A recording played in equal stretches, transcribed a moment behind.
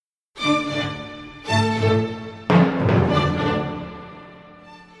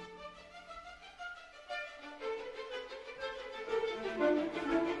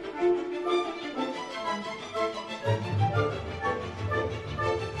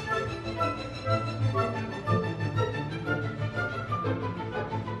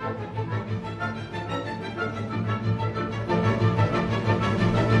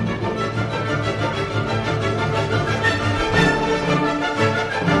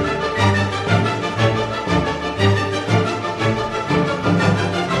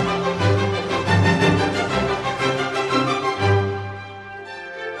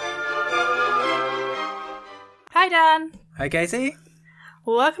Hi, Katie.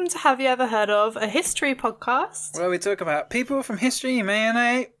 Welcome to Have You Ever Heard Of, a history podcast. Where we talk about people from history you may or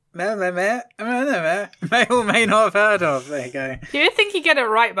may not have heard of. There you go. You would think you get it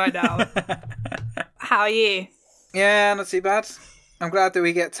right by now. How are you? Yeah, not too bad. I'm glad that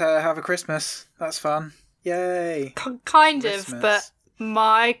we get to have a Christmas. That's fun. Yay. Kind Christmas. of, but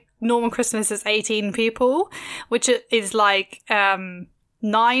my normal Christmas is 18 people, which is like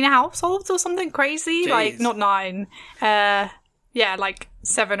 9 households or something crazy. Jeez. Like, not 9. Yeah, like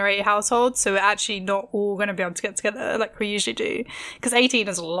 7 or 8 households, so we're actually not all going to be able to get together like we usually do, because 18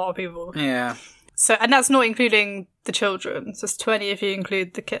 is a lot of people. Yeah. So, and that's not including the children, so it's 20 if you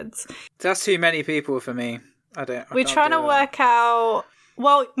include the kids. That's too many people for me. We're trying to work out,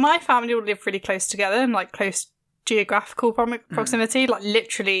 well, my family will live really close together and like close geographical proximity, like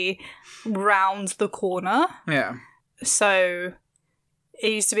literally round the corner. Yeah. So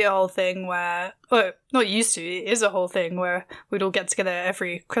it used to be a whole thing where, well, not used to, it is a whole thing where we'd all get together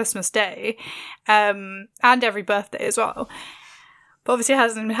every Christmas day, and every birthday as well. But obviously it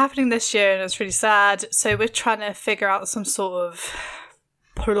hasn't been happening this year and it's really sad. So we're trying to figure out some sort of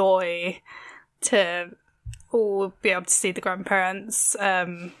ploy to all be able to see the grandparents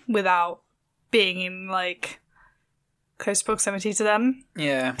without being in like close proximity to them.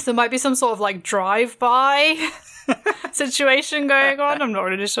 Yeah. So there might be some sort of like drive-by situation going on. I'm not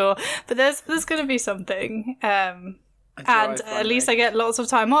really sure, but there's going to be something. And at least I get lots of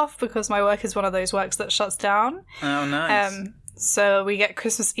time off because my work is one of those works that shuts down. Oh, nice. So we get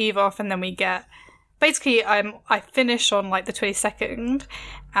Christmas Eve off, and then we get basically I finish on like the 22nd,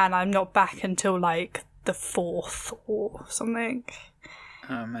 and I'm not back until like the 4th or something.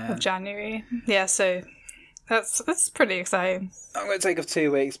 Oh man. Of January. Yeah, so that's pretty exciting. I'm going to take off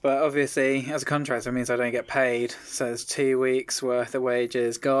 2 weeks, but obviously, as a contractor, it means I don't get paid. So there's 2 weeks worth of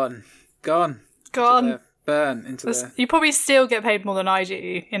wages gone. Burn into the... You probably still get paid more than I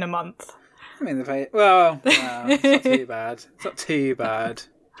do in a month. I mean, the pay... Well, it's not too bad. It's not too bad.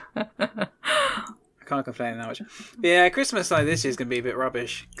 I can't complain that much. But yeah, Christmas like this year is going to be a bit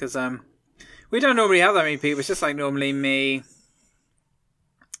rubbish, because we don't normally have that many people. It's just like normally me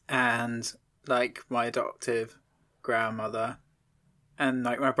and like my adoptive grandmother and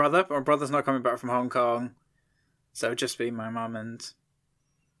like my brother. But my brother's not coming back from Hong Kong, so it'll just be my mum and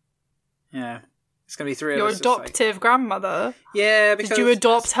yeah, it's gonna be 3 Your of us. Your adoptive grandmother? Yeah, because... Did you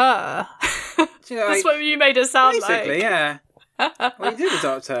adopt her? You know, that's what you made it sound basically, like. Yeah. Well, you did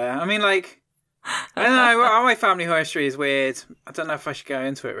adopt her. I mean, like, I don't know, my family history is weird. I don't know if I should go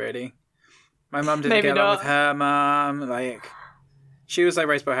into it, really. My mum didn't get along with her mum. Like, she was like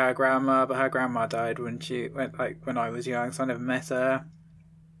raised by her grandma, but her grandma died when I was young, so I never met her.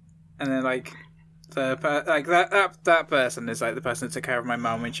 And then like that person is like the person that took care of my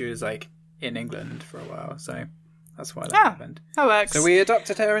mum when she was like in England for a while. So that's why that happened. That works. So we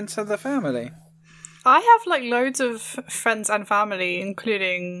adopted her into the family. I have like loads of friends and family,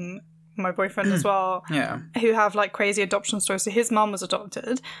 including my boyfriend as well, who have like crazy adoption stories. So his mum was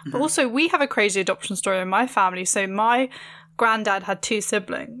adopted, but also we have a crazy adoption story in my family. So my granddad had 2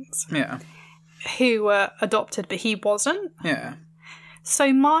 siblings who were adopted, but he wasn't. Yeah.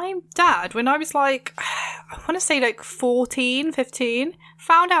 So my dad, when I was like, I want to say like 14, 15,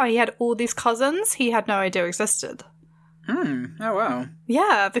 found out he had all these cousins he had no idea existed. Oh, wow.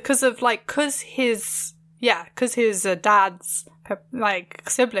 Yeah, because his dad's like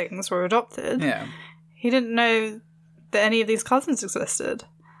siblings were adopted. Yeah. He didn't know that any of these cousins existed.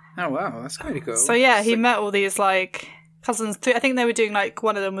 Oh, wow. That's pretty cool. So yeah, he met all these like cousins. I think they were doing like,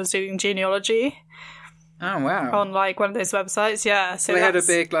 one of them was doing genealogy. Oh, wow. On like one of those websites, yeah. So they had a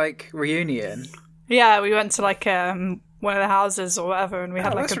big like reunion. Yeah, we went to like one of the houses or whatever, and we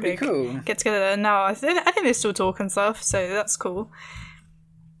had like a big get together. And now I think they still talk and stuff, so that's cool.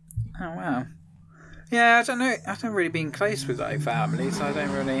 Oh wow. Yeah, I don't know. I've never really been close with like family, so I've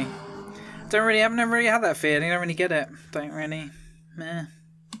never really had that feeling. I don't really get it. Don't really. Meh.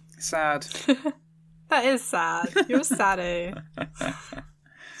 Sad. That is sad. You're sad.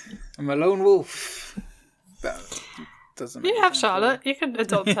 I'm a lone wolf. That doesn't. You have Charlotte. You can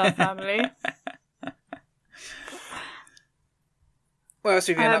adopt her family. What else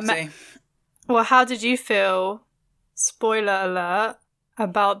have you been up to? Well, how did you feel, spoiler alert,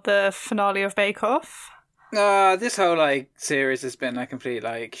 about the finale of Bake Off? This whole like series has been a complete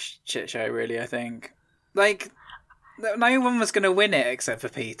like shit show, really. I think like no one was going to win it except for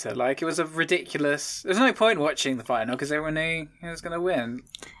Peter. Like, it was a ridiculous... There's no point watching the final because everyone knew he was going to win.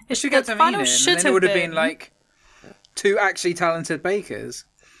 It should get to mean it, and then it would have been like 2 actually talented bakers.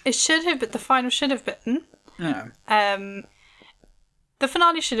 It should have, but the final should have been. Yeah. The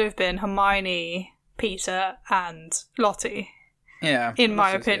finale should have been Hermione, Peter and Lottie, Yeah. in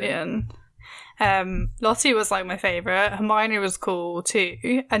my this is good. opinion. Lottie was like my favourite. Hermione was cool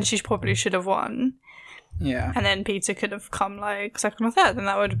too, and she probably should have won. Yeah. And then Peter could have come like second or third, and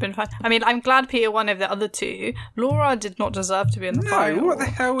that would have been fun. I mean, I'm glad Peter won over the other two. Laura did not deserve to be in the final. No, what the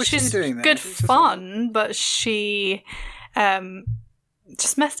hell was she doing there? Good She's just fun, but she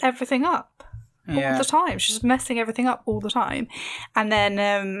just messed everything up all the time. She's just messing everything up all the time. And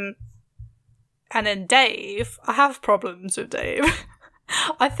then Dave, I have problems with Dave.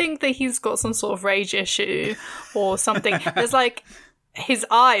 I think that he's got some sort of rage issue or something. There's like his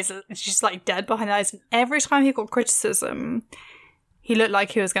eyes are just like dead behind the eyes, and every time he got criticism, he looked like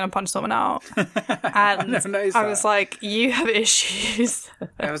he was going to punch someone out. And I was like, you have issues.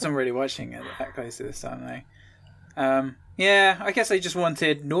 I wasn't really watching it that close to this time though. Yeah, I guess they just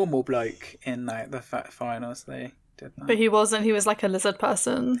wanted normal bloke in like the finals. They did that. But he wasn't. He was like a lizard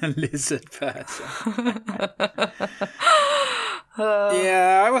person. A lizard person.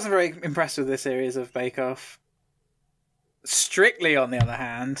 Yeah, I wasn't very impressed with this series of Bake Off. Strictly, on the other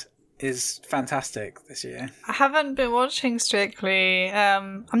hand, is fantastic this year. I haven't been watching Strictly.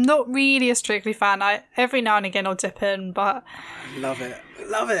 I'm not really a Strictly fan. Every now and again I'll dip in, but Love it.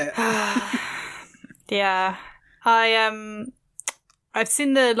 Love it. yeah. I've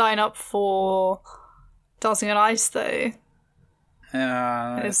seen the lineup for Dancing on Ice though.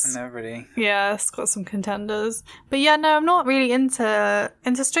 I never really. Yeah, it's got some contenders. But yeah, no, I'm not really into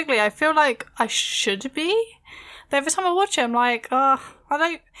Strictly. I feel like I should be. But every time I watch it, I'm like, I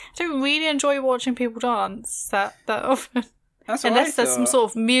don't really enjoy watching people dance that often. That's what Unless I there's some thought.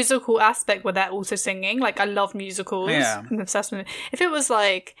 sort of musical aspect where they're also singing. Like, I love musicals. Yeah. I'm obsessed with it. If it was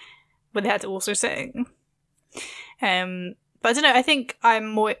like where they had to also sing. But I don't know, I think I'm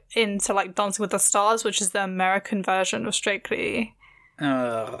more into like Dancing with the Stars, which is the American version of Strictly.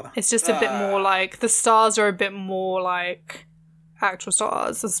 It's just a bit more like, the stars are a bit more like actual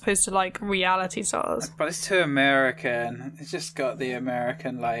stars as opposed to like reality stars. But it's too American. It's just got the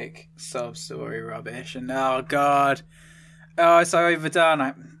American like sob story rubbish, and oh god, it's so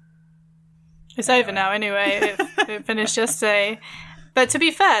overdone. It's over now anyway. It finished yesterday. But to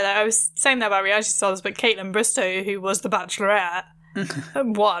be fair, I was saying that about reality stars, but Caitlin Bristow, who was the Bachelorette,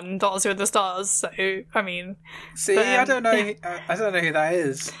 won Dancing with the Stars. So I mean, See, I don't know. I don't know who that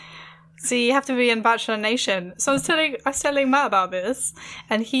is. so you have to be in Bachelor Nation. So I was telling Matt about this,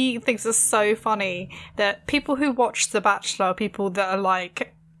 and he thinks it's so funny that people who watch The Bachelor are people that are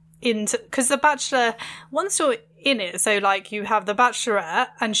like into, because The Bachelor, once you're in it, so like you have the Bachelorette,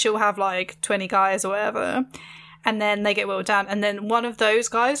 and she'll have like 20 guys or whatever, and then they get whittled down, and then one of those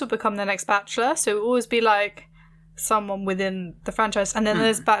guys will become the next Bachelor. So it will always be like someone within the franchise. And then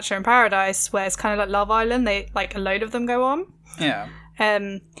there's Bachelor in Paradise, where it's kind of like Love Island. They like a load of them go on. Yeah.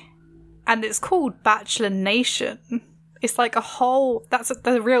 And it's called Bachelor Nation. It's like a whole, that's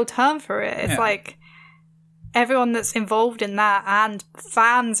the real term for it. It's like everyone that's involved in that and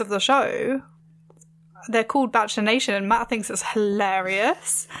fans of the show, they're called Bachelor Nation, and Matt thinks it's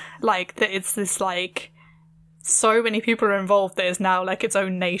hilarious. Like that it's this like, so many people are involved that it's now like its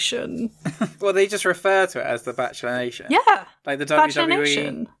own nation. Well, they just refer to it as the Bachelor Nation. Yeah. Like the Bachelor WWE,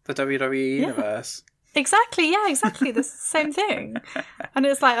 Nation. the WWE universe. Exactly, yeah, exactly. That's the same thing. And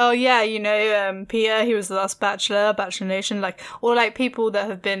it's like, oh yeah, you know, Pierre, he was the last Bachelor, Bachelor Nation, like, or like people that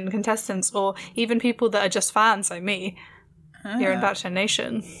have been contestants, or even people that are just fans like me. You're in Bachelor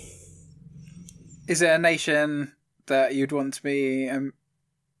Nation. Is it a nation that you'd want to be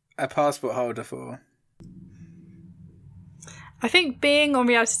a passport holder for? I think being on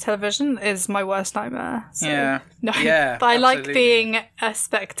reality television is my worst nightmare. So, Yeah. no, Yeah, but I like absolutely. being a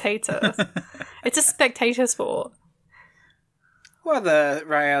spectator. It's a spectator sport. What other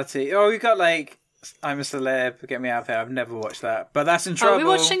reality? Oh, we got like I'm a Celeb, Get Me Out of Here. I've never watched that, but that's in trouble. Are we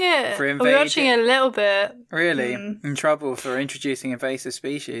watching it? For Are we watching it a little bit? Really in trouble for introducing invasive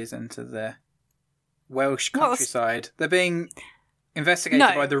species into the Welsh countryside. They're being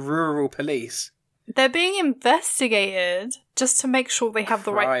investigated by the rural police. They're being investigated just to make sure they have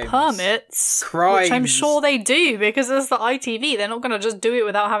the right permits. Crimes. Which I'm sure they do, because it's the ITV. They're not going to just do it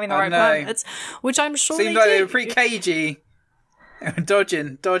without having the right permits. Which I'm sure Seems they like do. they were pretty cagey.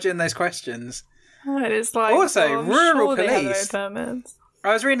 dodging those questions. And it's like, Also, I'm rural sure they have the police. right permits.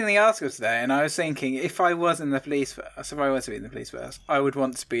 I was reading the article today and I was thinking, if I was in the police force, if I was to be in the police force, I would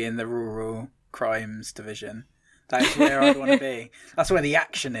want to be in the rural crimes division. That's where I'd want to be. That's where the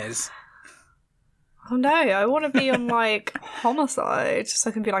action is. Oh no, I want to be on like homicide, so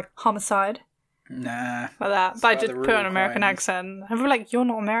I can be like homicide. Nah. Like that. But I rather did put on an rural American crimes. accent. I'm like, you're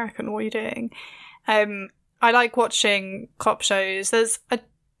not American, what are you doing? I like watching cop shows. There's a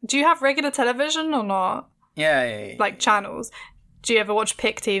Do you have regular television or not? Yeah. Like channels? Do you ever watch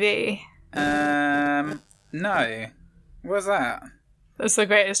Pick TV? No. What's that? It's the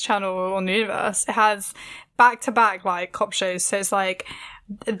greatest channel on the universe. It has back-to-back like cop shows. So it's like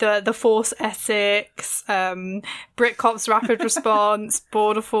the Force Essex, Brit Cops Rapid Response,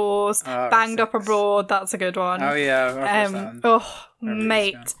 Border Force, Banged Up Abroad. That's a good one. Oh yeah.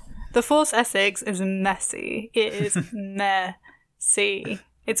 Mate, the Force Essex is messy. It is messy.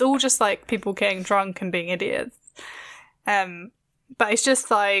 It's all just like people getting drunk and being idiots. But it's just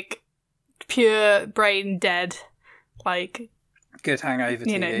like pure brain dead, like good hangover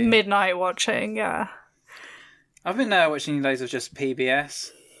TV. Midnight watching. Yeah. I've been watching loads of just PBS,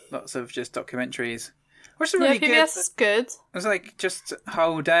 lots of just documentaries. Which are really good. PBS is good. It was like just a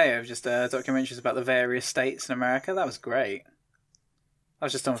whole day of just documentaries about the various states in America. That was great. I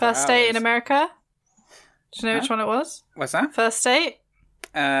was just on First state in America. Do you know which one it was? What's that? First state.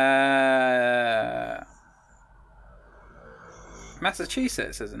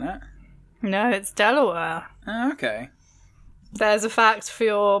 Massachusetts, isn't it? No, it's Delaware. Oh, okay. There's a fact for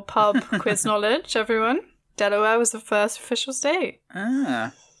your pub quiz knowledge, everyone. Delaware was the first official state.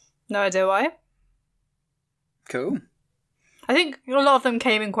 Ah. No idea why. Cool. I think a lot of them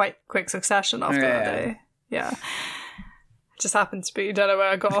came in quite quick succession after that day. Yeah. Just happened to be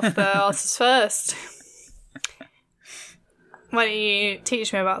Delaware got off their asses first. Why don't you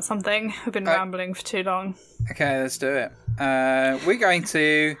teach me about something? I've been rambling for too long. Okay, let's do it. We're going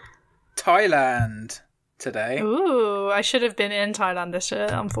to Thailand today. Ooh, I should have been in Thailand this year.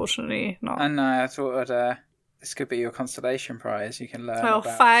 Unfortunately, not. And I thought this could be your consolation prize. You can learn about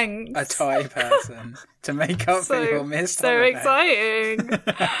thanks. a Thai person to make up for your missed holiday. Exciting.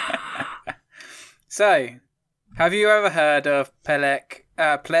 So, have you ever heard of Plek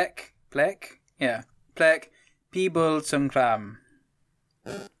Pibul Sungklam?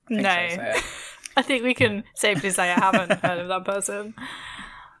 No. I think we can safely say I haven't heard of that person.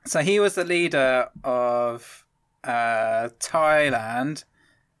 So he was the leader of Thailand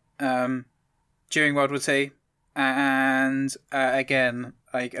during World War II and again,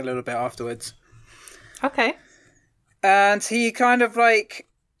 like a little bit afterwards. Okay. And he kind of like,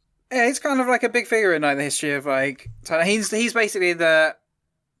 he's kind of like a big figure in like the history of like Thailand. He's basically the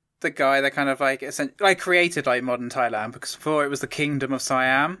guy that kind of like created like modern Thailand, because before it was the Kingdom of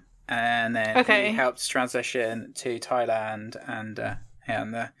Siam, and then he helped transition to Thailand and the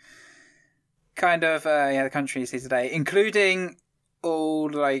kind of the country you see today, including all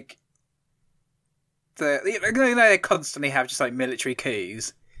like they constantly have just like military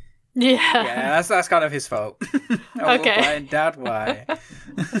coups. Yeah, that's kind of his fault. Okay, Dad, why?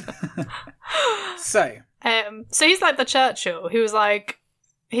 So he's like the Churchill. He was like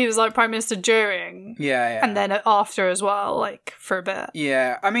Prime Minister during, and then after as well, like for a bit.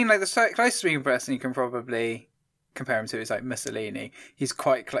 Yeah, I mean, like the closest person you can probably compare him to is like Mussolini. He's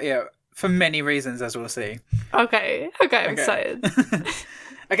quite for many reasons, as we'll see. Okay, I'm excited.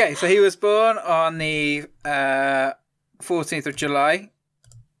 Okay, so he was born on the 14th of July,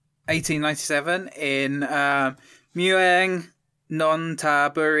 1897, in Mueang,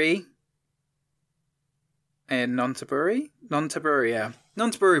 Nonthaburi. In Nonthaburi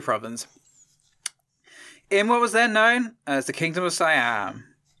Province, in what was then known as the Kingdom of Siam.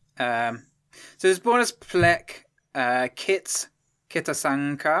 So he was born as Plek Kitasankar,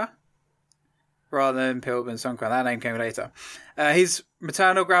 rather than Pilbin Songkran. That name came later. His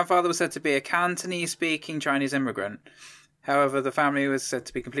maternal grandfather was said to be a Cantonese-speaking Chinese immigrant. However, the family was said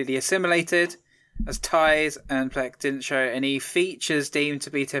to be completely assimilated, as Thais and Plek didn't show any features deemed to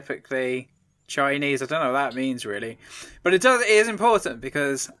be typically Chinese. I don't know what that means really, but it is important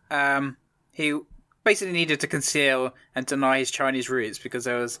because he basically needed to conceal and deny his Chinese roots because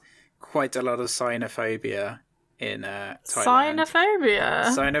there was quite a lot of xenophobia in Thailand.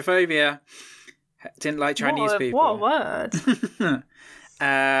 Xenophobia. Didn't like Chinese people. What a word.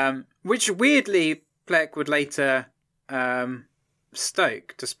 Which weirdly Plek would later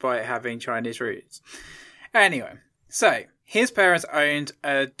stoke despite having Chinese roots. Anyway, so his parents owned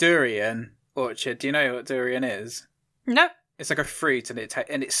a durian orchard. Do you know what durian is? No. It's like a fruit, and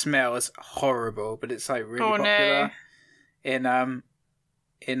it smells horrible, but it's like really popular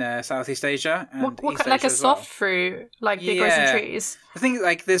in Southeast Asia and what East like Asia a soft fruit, like they grow in trees. I think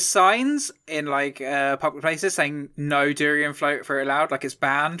like there's signs in like public places saying no durian fruit allowed, like it's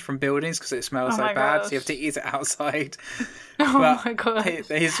banned from buildings because it smells so bad. Gosh. So you have to eat it outside. My god!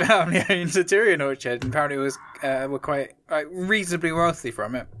 His family owns a durian orchard, and apparently were quite reasonably wealthy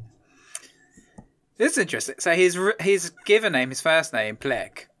from it. This is interesting. So his given name, his first name,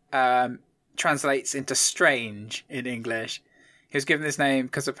 Plek, translates into strange in English. He was given this name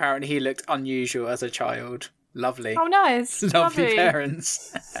because apparently he looked unusual as a child. Lovely. Oh, nice. Lovely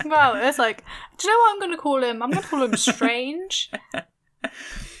parents. Well, it's like, do you know what I'm going to call him? I'm going to call him Strange.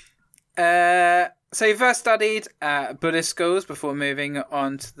 So he first studied at Buddhist schools before moving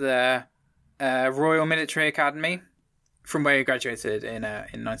on to the Royal Military Academy, from where he graduated in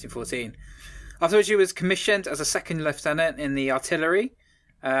 1914. Afterwards, he was commissioned as a second lieutenant in the artillery.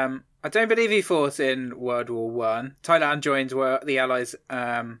 I don't believe he fought in World War One. Thailand joined the Allies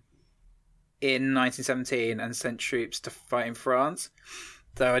in 1917 and sent troops to fight in France,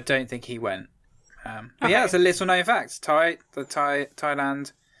 though I don't think he went. But yeah, it's a little known fact.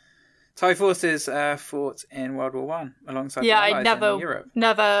 Thailand Thai forces fought in World War One alongside the Allies in Europe.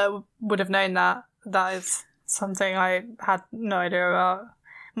 Never would have known that. That is something I had no idea about.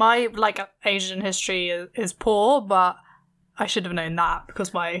 My Asian history is poor, but I should have known that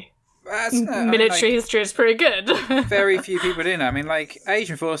because my military history is pretty good. Very few people do know. I mean,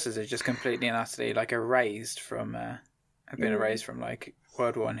 Asian forces are just completely and utterly erased from have been erased from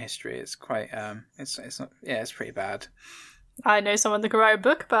World War One history. It's quite it's not, yeah, it's pretty bad. I know someone that could write a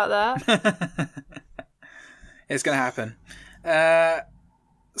book about that. It's going to happen.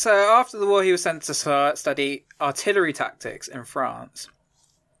 So after the war, he was sent to study artillery tactics in France.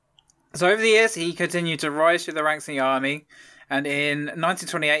 So over the years, he continued to rise through the ranks in the army, and in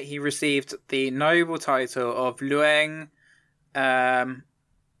 1928, he received the noble title of Luang Pibun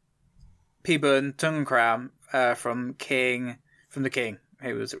Tungkram from the king,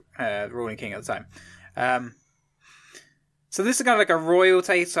 who was the ruling king at the time. So this is kind of a royal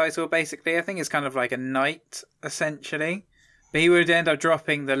title, basically. I think it's kind of like a knight, essentially. But he would end up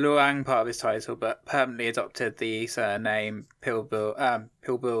dropping the Luang part of his title, but permanently adopted the surname Pilbul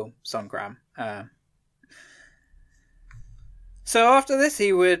Songkram. So after this,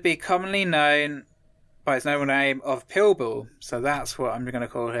 he would be commonly known by his noble name of Pilbul. So that's what I'm going to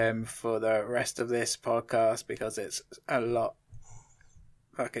call him for the rest of this podcast, because it's a lot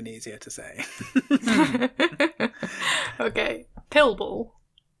fucking easier to say. Okay. Pilbul.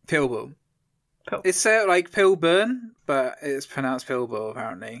 It's like Pilburn, but it's pronounced Pilbul,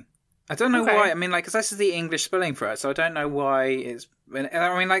 apparently. I don't know why. I mean, because this is the English spelling for it, so I don't know why it's... I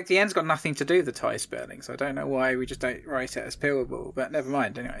mean, the end's got nothing to do with the Thai spelling, so I don't know why we just don't write it as Pilbul, but never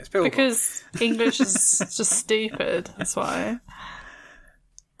mind. Anyway, it's Pilbul. Because English is just stupid, that's why.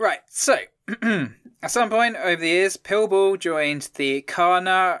 Right, so... At some point over the years, Pilbul joined the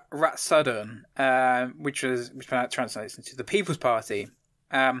Karna Ratsudun, which translates into the People's Party.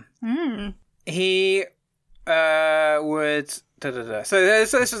 He would... So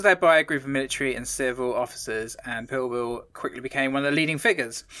this was led by a group of military and civil officers, and Pilbul quickly became one of the leading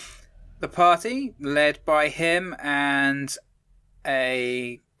figures. The party, led by him and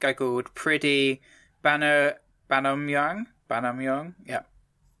a guy called Priti Banomyang,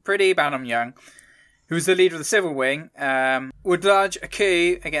 Priti Banomyang, who was the leader of the civil wing, would lodge a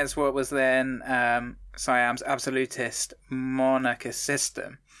coup against what was then Siam's absolutist monarchist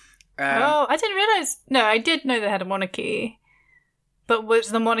system. I didn't realise... No, I did know they had a monarchy. But was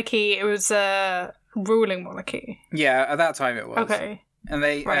the monarchy... It was a ruling monarchy? Yeah, at that time it was. Okay. And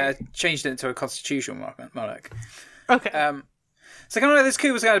they changed it into a constitutional monarch. Okay. So kind of this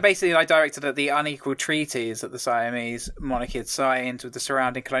coup was kind of basically directed at the unequal treaties that the Siamese monarchy had signed with the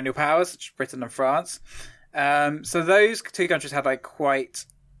surrounding colonial powers, such as Britain and France. So those two countries had quite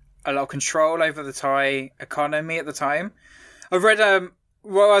a lot of control over the Thai economy at the time. I've read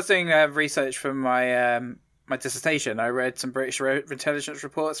while I was doing research for my my dissertation, I read some British intelligence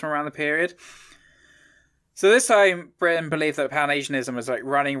reports from around the period. So this time, Britain believed that Pan-Asianism was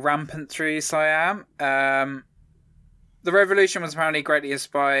running rampant through Siam. The revolution was apparently greatly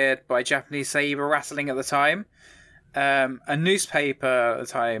inspired by Japanese saber rattling at the time. A newspaper at the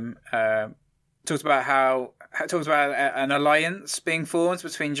time talked about an alliance being formed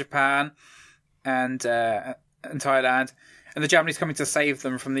between Japan and Thailand, and the Japanese coming to save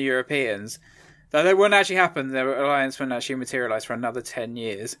them from the Europeans. Though that wouldn't actually happen. The alliance wouldn't actually materialise for another 10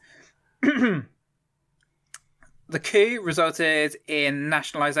 years. The coup resulted in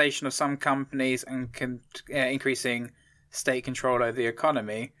nationalisation of some companies and increasing state control over the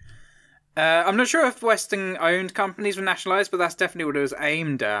economy. I'm not sure if Western-owned companies were nationalised, but that's definitely what it was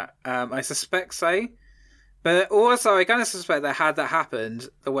aimed at. I suspect so. But also, I kind of suspect that had that happened,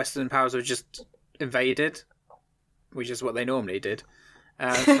 the Western powers were just invaded, which is what they normally did.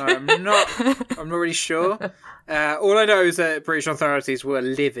 So I'm not really sure. All I know is that British authorities were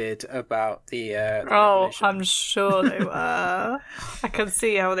livid about the revolution. I'm sure they were. I can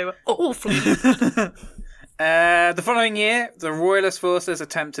see how they were awful. The following year, the royalist forces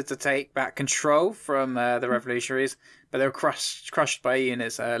attempted to take back control from the revolutionaries, but they were crushed by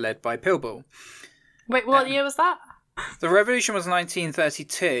units led by Pilbull. Wait, what year was that? The revolution was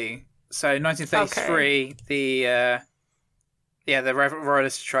 1932. So 1933, the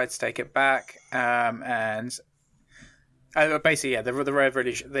royalists tried to take it back, and basically, the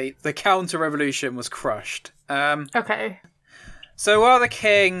revolution, the counter-revolution was crushed. Okay. So while the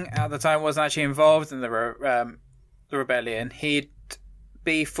king at the time wasn't actually involved in the rebellion, he'd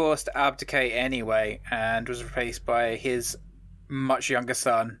be forced to abdicate anyway, and was replaced by his much younger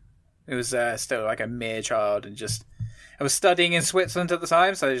son, who was still like a mere child and just was studying in Switzerland at the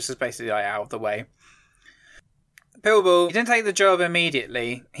time, so he was just basically like out of the way. Pilbull, he didn't take the job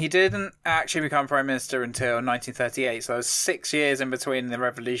immediately. He didn't actually become prime minister until 1938, so it was 6 years in between the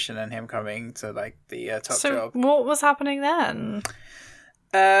revolution and him coming to like the top job. So what was happening then?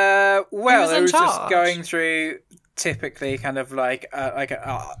 Well, it was charge? just going through typically kind of like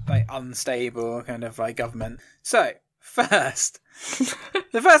unstable kind of like government. So first,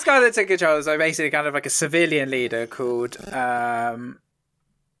 the first guy that took control was basically kind of like a civilian leader called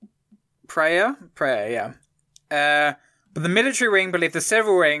Preyer, yeah. But the military wing believed the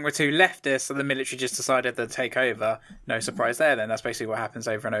civil wing were too leftist, so the military just decided to take over. No surprise there, then. That's basically what happens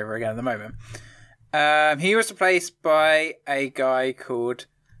over and over again at the moment. He was replaced by a guy called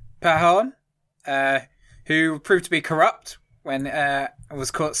Pahon, who proved to be corrupt when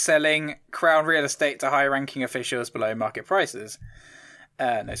was caught selling crown real estate to high-ranking officials below market prices.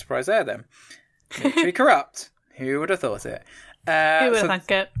 No surprise there, then. Military corrupt. Who would have thought it? Who would have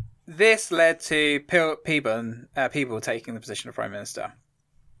thunk it? This led to people taking the position of prime minister.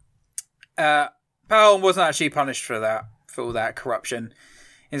 Pahon wasn't actually punished for all that corruption.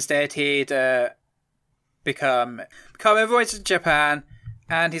 Instead, he'd become envoy to Japan,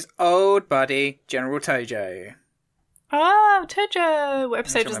 and his old buddy General Tojo. Oh, Tojo! What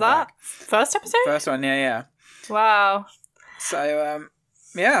episode was that? First episode? First one, yeah. Wow. So,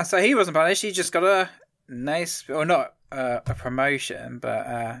 so he wasn't punished. He just got a nice, or not a promotion, but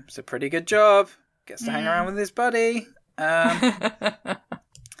it's a pretty good job. Gets to hang around with his buddy.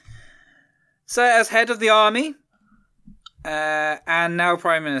 So, as head of the army, and now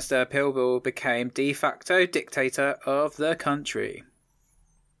Prime Minister, Pilbull became de facto dictator of the country.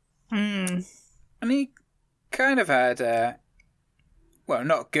 And he kind of had,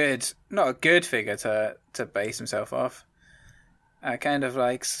 not a good figure to base himself off. Kind of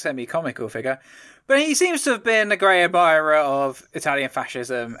like semi-comical figure. But he seems to have been a great admirer of Italian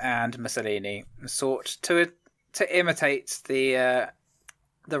fascism and Mussolini, sought to imitate the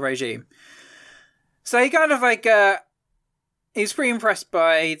regime. So he kind of like he's pretty impressed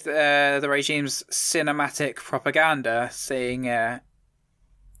by the regime's cinematic propaganda. Seeing,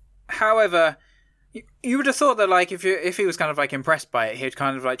 however, you would have thought that like if he was kind of like impressed by it, he'd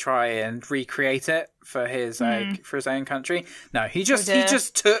kind of like try and recreate it for his for his own country. No, he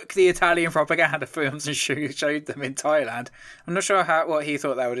just took the Italian propaganda films and showed them in Thailand. I'm not sure what he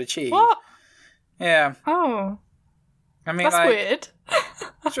thought that would achieve. What? Yeah. Oh. I mean, that's like, weird.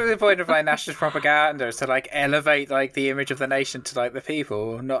 That's really the point of like nationalist propaganda, is to like elevate like the image of the nation to like the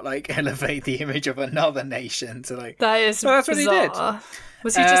people, not like elevate the image of another nation to like. That is that's bizarre. What he did.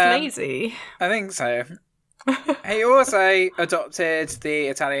 Was he just lazy? I think so. He also adopted the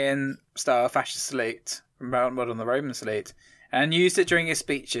Italian style fascist salute, model on the Roman salute, and used it during his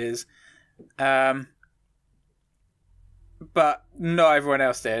speeches. But not everyone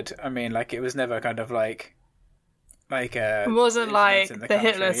else did. I mean, like, it was never kind of like it wasn't like the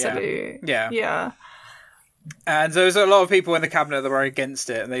Hitler salute. Yeah. And there was a lot of people in the cabinet that were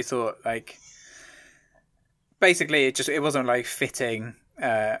against it, and they thought like basically it wasn't like fitting.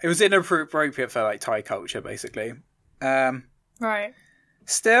 It was inappropriate for like Thai culture, basically. Right.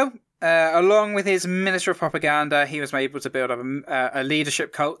 Still, along with his Minister of Propaganda, he was able to build up a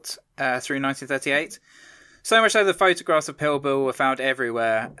leadership cult through 1938. So much so the photographs of Pilbull were found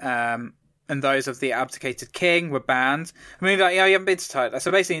everywhere, and those of the abdicated king were banned. I mean, like, you haven't been to Thailand.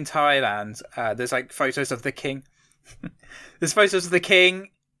 So basically in Thailand, there's like photos of the king. There's photos of the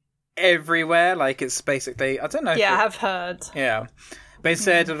king everywhere. Like, it's basically, I don't know. Yeah, I've heard. Yeah. But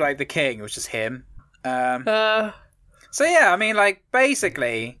instead of like the king, it was just him. So yeah, I mean, like,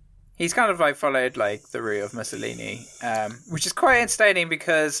 basically, he's kind of like followed like the route of Mussolini, which is quite entertaining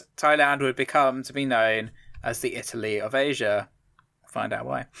because Thailand would become to be known as the Italy of Asia. Find out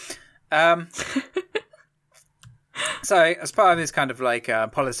why. So, as part of his kind of like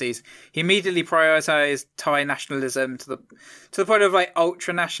policies, he immediately prioritized Thai nationalism to the point of like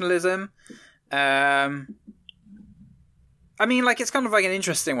ultra nationalism. I mean, like, it's kind of like an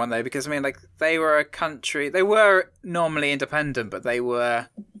interesting one though, because I mean, like, they were a country. They were normally independent, but they were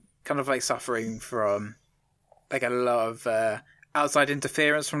kind of like suffering from like a lot of outside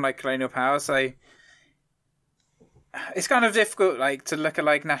interference from like colonial power. So it's kind of difficult, like, to look at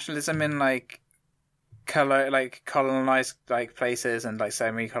like nationalism in like colonized like places and like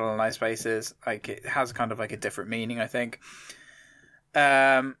semi-colonized places. Like, it has kind of like a different meaning, I think.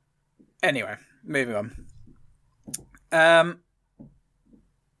 Anyway, moving on.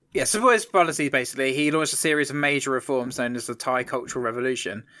 Yeah, so for his policy, basically, he launched a series of major reforms known as the Thai Cultural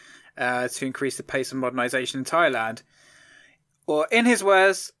Revolution to increase the pace of modernisation in Thailand. Or, in his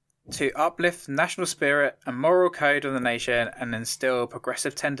words, to uplift the national spirit and moral code of the nation and instill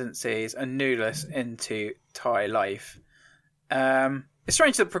progressive tendencies and newness into Thai life. It's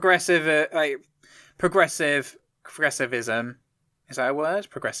strange that progressivism, is that a word?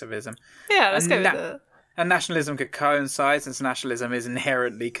 Progressivism. Yeah, let's go with it. And nationalism could coincide, since nationalism is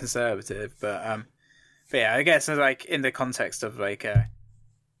inherently conservative. But yeah, I guess like in the context of like it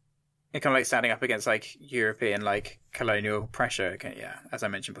kind of like standing up against like European like colonial pressure. Okay, yeah, as I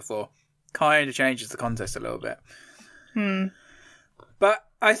mentioned before, kind of changes the context a little bit. But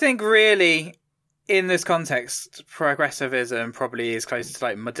I think really in this context, progressivism probably is closer to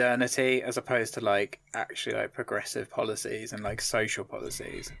like modernity as opposed to like actually like progressive policies and like social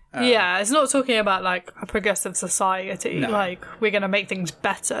policies. Yeah, it's not talking about like a progressive society, No. like we're going to make things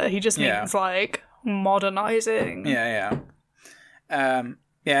better. He just means like modernizing. Yeah.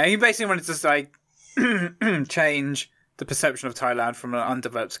 Yeah, he basically wanted to like change the perception of Thailand from an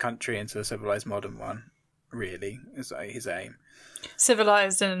undeveloped country into a civilized modern one. Really, is like his aim.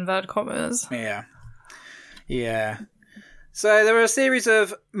 Civilized in inverted commas. Yeah. So there were a series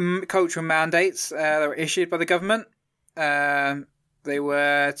of cultural mandates that were issued by the government. They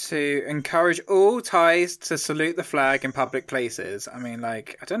were to encourage all Thais to salute the flag in public places. I mean,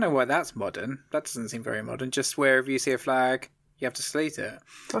 like, I don't know why that's modern. That doesn't seem very modern. Just wherever you see a flag, you have to salute it.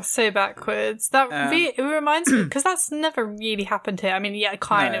 That's so backwards. It reminds me, because that's never really happened here. I mean, yeah, it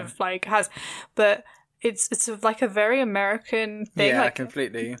kind of like has, but it's like a very American thing. Yeah, like,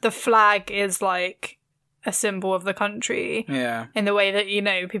 completely. The flag is like a symbol of the country. Yeah. In the way that, you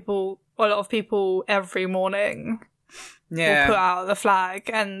know, a lot of people every morning will put out the flag.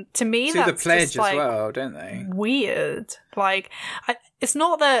 And to me, that's the pledge just, like, as well, don't they? Weird. Like, it's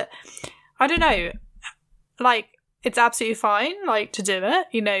not that, I don't know, like, it's absolutely fine, like, to do it,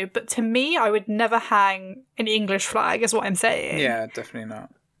 you know, but to me, I would never hang an English flag, is what I'm saying. Yeah, definitely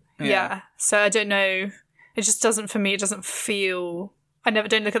not. Yeah. So I don't know. It just doesn't, for me, it doesn't feel,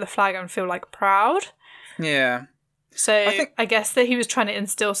 don't look at the flag and feel, like, proud. Yeah. So I guess that he was trying to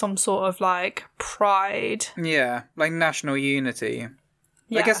instill some sort of, like, pride. Yeah, like national unity.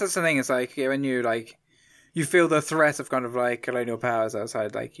 Yeah. I guess that's the thing, is like, when you, like, you feel the threat of kind of like colonial powers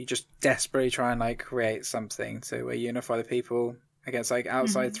outside, like you just desperately try and like create something to unify the people against like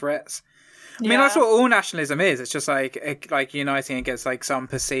outside threats. I mean, that's what all nationalism is. It's just like uniting against like some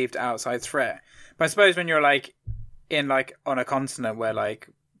perceived outside threat. But I suppose when you're like in like on a continent where like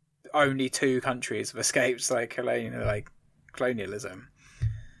only 2 countries have escaped like colonialism,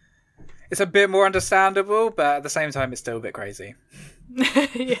 it's a bit more understandable, but at the same time, it's still a bit crazy.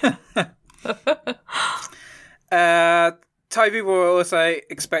 Yeah. Thai people were also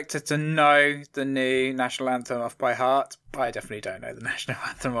expected to know the new national anthem off by heart. I definitely don't know the national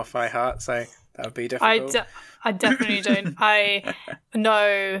anthem off by heart, so that would be difficult. I definitely don't. I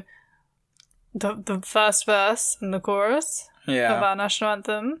know the first verse and the chorus of our national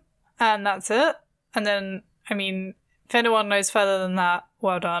anthem, and that's it. And then, I mean, if anyone knows further than that,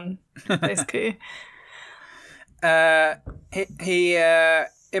 well done, basically. He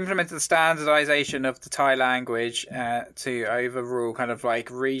implemented the standardization of the Thai language to overrule kind of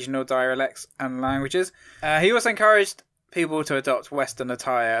like regional dialects and languages. He also encouraged people to adopt Western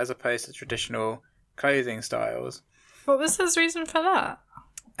attire as opposed to traditional clothing styles. What was his reason for that?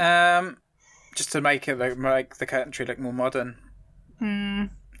 Just to make it look like the country look more modern.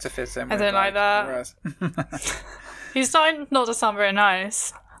 To fit in. I don't like that. He's starting not to sound very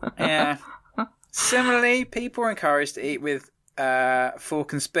nice. Yeah. Similarly, people were encouraged to eat with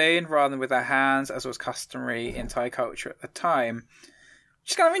fork and spoon rather than with their hands, as was customary in Thai culture at the time.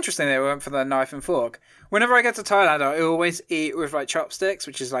 Which is kind of interesting they went for the knife and fork. Whenever I get to Thailand, I always eat with like chopsticks,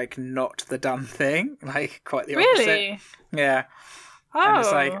 which is like not the done thing. Like quite the opposite. Really? Yeah. Oh,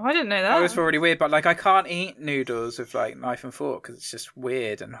 it's like, I didn't know that. I always feel really weird, but like I can't eat noodles with like knife and fork because it's just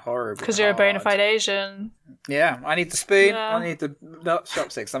weird and horrible. Because you're a bona fide Asian. Yeah, I need the spoon. Yeah. I need the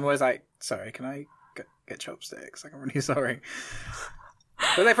chopsticks. I'm always like, sorry, can I get chopsticks? Like, I'm really sorry.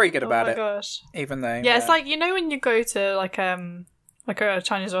 But they're pretty good about Oh my it, gosh. even though Yeah, it's like, you know when you go to like a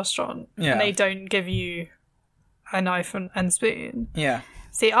Chinese restaurant Yeah. and they don't give you a knife and spoon. yeah.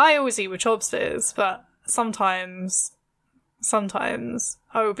 See, I always eat with chopsticks, but sometimes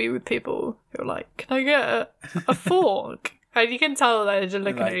I will be with people who are like, "Can I get a fork?" And you can tell they're just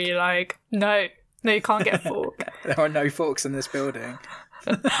looking at you like, "No, you can't get a fork." There are no forks in this building.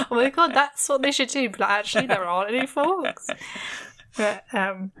 Oh my god, that's what they should do. But actually, there aren't any forks. But,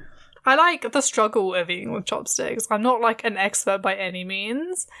 I like the struggle of eating with chopsticks. I'm not like an expert by any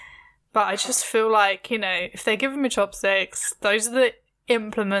means, but I just feel like, if they're giving me chopsticks, those are the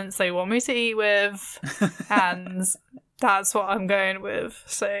implements they want me to eat with, and that's what I'm going with.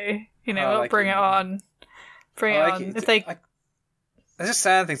 So, bring it on. Bring it on. If they... There's just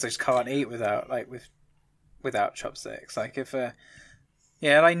certain things I just can't eat without chopsticks. Like if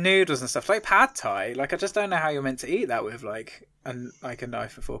like noodles and stuff, like pad thai. Like I just don't know how you're meant to eat that with like a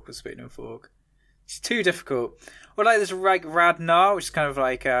knife and fork or spoon and fork. It's too difficult. Or like this like rad na, which is kind of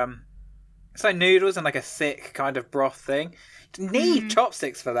like it's like noodles and like a thick kind of broth thing. You need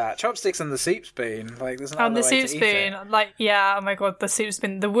chopsticks for that. Chopsticks and the soup spoon. Like there's another way to eat it. And the soup spoon, like oh my god, the soup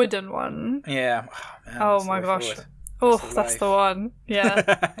spoon, the wooden one. Yeah. Man, oh my gosh. Oh, that's the one.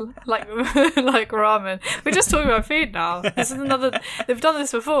 Yeah. like ramen. We're just talking about food now. This is another... They've done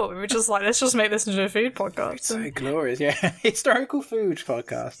this before. We were just like, let's just make this into a food podcast. It's so glorious, yeah. Historical food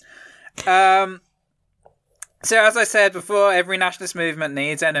podcast. So as I said before, every nationalist movement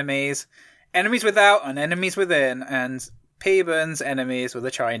needs enemies. Enemies without and enemies within. And Peabody's enemies were the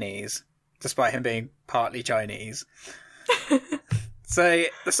Chinese, despite him being partly Chinese. So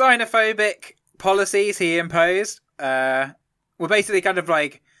the xenophobic policies he imposed were basically kind of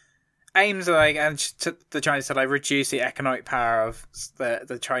like aims like and to the Chinese to like reduce the economic power of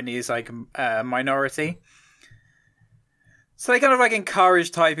the Chinese like minority. So they kind of like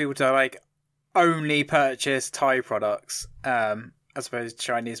encouraged Thai people to like only purchase Thai products as opposed to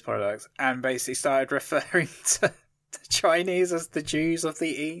Chinese products, and basically started referring to the Chinese as the Jews of the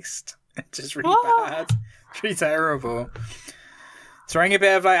East. It's just really bad. It's really terrible. Throwing a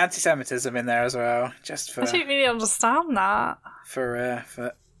bit of like anti-Semitism in there as well, just for... I don't really understand that.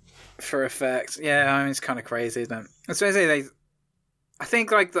 For effect. Yeah, I mean, it's kind of crazy, isn't it? So I think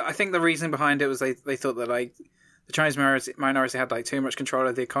the reason behind it was they thought that like the Chinese minority had like too much control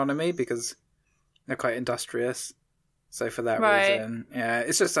of the economy because they're quite industrious. So for that reason, yeah,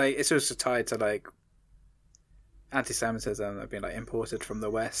 it's just tied to like anti-Semitism that being like imported from the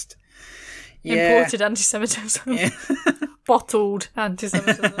West. Yeah. Imported anti-Semitism. Yeah. Bottled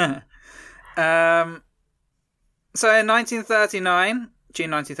anti-Semitism. So in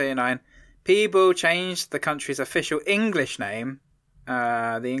June 1939, Peeble changed the country's official English name,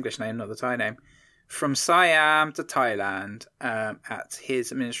 the English name, not the Thai name, from Siam to Thailand at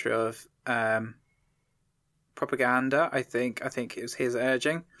his Ministry of Propaganda. I think it was his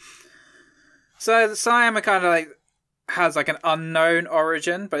urging. So the Siam are kind of like has like an unknown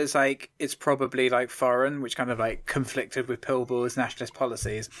origin, but it's probably like foreign, which kind of like conflicted with Pilbul's nationalist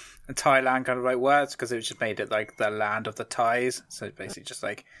policies. And Thailand kind of like worked because it just made it like the land of the Thais. So it's basically just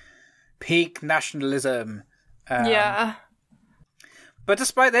like peak nationalism. Yeah. But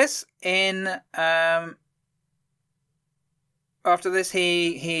despite this, after this,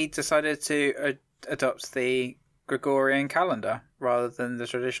 he decided to adopt the Gregorian calendar rather than the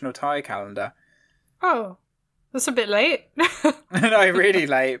traditional Thai calendar. Oh. That's a bit late. No, really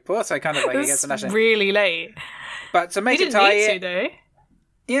late. But also kind of like against the national... really late. But to make it Thai... Need to, though.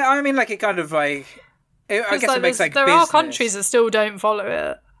 Yeah, I mean, like, it kind of, like... I guess it makes, like, there business. are countries that still don't follow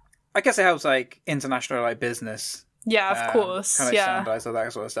it. I guess it helps, like, international, like, business. Yeah, of course. Kind of standardize all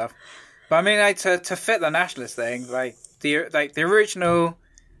that sort of stuff. But, I mean, like, to fit the nationalist thing, the original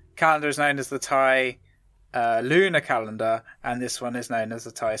calendar is known as the Thai lunar calendar, and this one is known as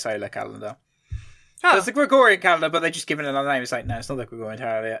the Thai solar calendar. So it's the Gregorian calendar, but they just give it another name. It's like, no, it's not the Gregorian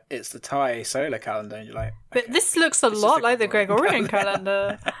calendar. It's the Thai solar calendar. And you're like... Okay, but this looks a lot like the Gregorian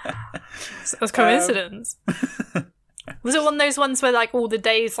calendar. It was coincidence. Was it one of those ones where like all the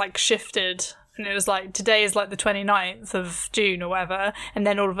days like shifted? And it was like, today is like the 29th of June or whatever. And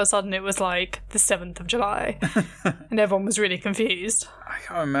then all of a sudden it was like the 7th of July. And everyone was really confused. I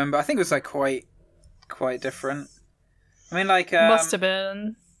can't remember. I think it was like quite different. I mean, like... Must have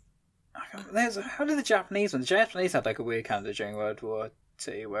been... How did the Japanese one? The Japanese had like a weird calendar during World War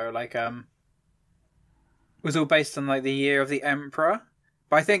II where like it was all based on like the year of the emperor.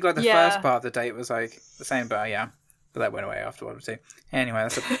 But I think like the first part of the date was like the same, but that went away after World War II. Anyway,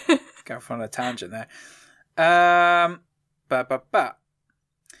 that's go off on a tangent there.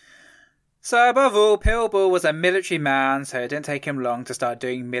 So above all, Peel Bull was a military man, so it didn't take him long to start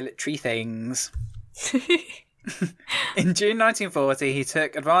doing military things. In June 1940, he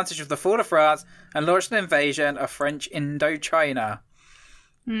took advantage of the fall of France and launched an invasion of French Indochina.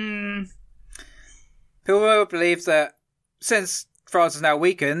 Peel Bull believed that since France is now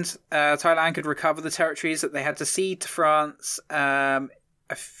weakened, Thailand could recover the territories that they had to cede to France a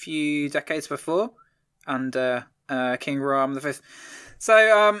few decades before under King Ram V.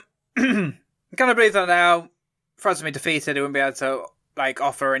 So, I kind of believe that now France has been defeated, it wouldn't be able to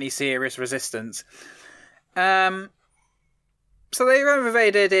offer any serious resistance. So they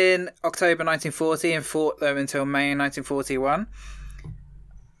invaded in October 1940 and fought them until May 1941.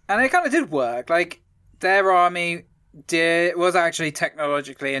 And it kind of did work. Their army was actually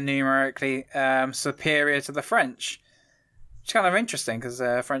technologically and numerically superior to the French. Which is kind of interesting because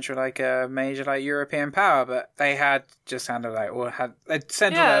the French were a major European power, but they had just kind of they're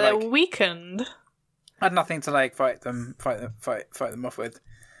weakened. Had nothing to fight them off with.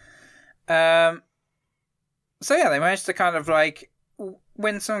 So yeah, they managed to kind of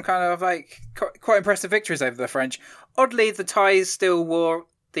win some kind of quite impressive victories over the French. Oddly, the Thais still wore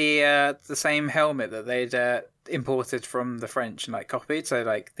the same helmet that they'd imported from the French and copied. So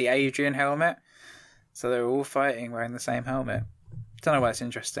the Adrian helmet. So they were all fighting wearing the same helmet. Don't know why it's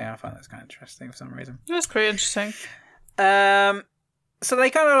interesting. I find that's kind of interesting for some reason. That's pretty interesting. So they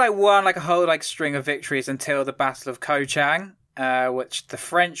kind of won a whole string of victories until the Battle of Ko Chang, which the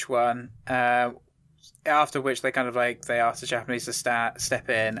French won. After which they kind of they asked the Japanese to step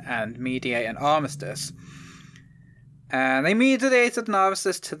in and mediate an armistice. And they mediated an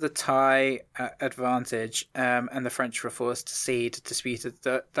armistice to the Thai advantage, and the French were forced to cede the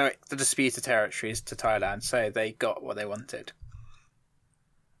disputed territories to Thailand, so they got what they wanted.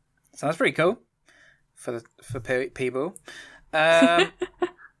 So that's pretty cool for people. So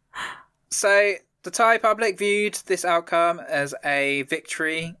the Thai public viewed this outcome as a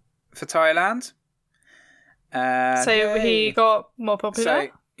victory for Thailand. So he got more popular? So,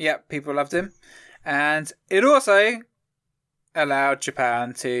 yeah, people loved him. And it also allowed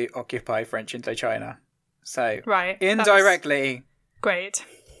Japan to occupy French Indochina. So, indirectly, great.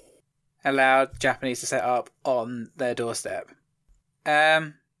 Allowed Japanese to set up on their doorstep.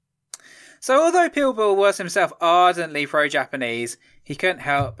 So, although Peel Bull was himself ardently pro-Japanese, he couldn't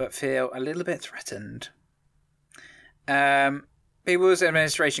help but feel a little bit threatened. Peel Bull's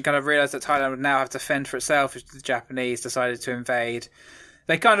administration kind of realised that Thailand would now have to fend for itself if the Japanese decided to invade.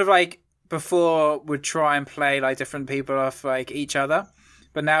 They kind of before would try and play different people off each other,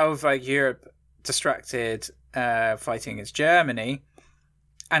 but now with Europe distracted fighting against Germany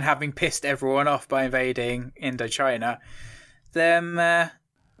and having pissed everyone off by invading Indochina, they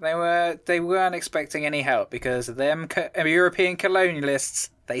weren't expecting any help because them European colonialists,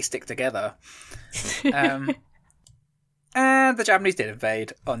 they stick together. And the Japanese did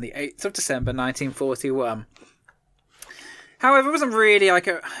invade on the 8th of December 1941. However, it wasn't really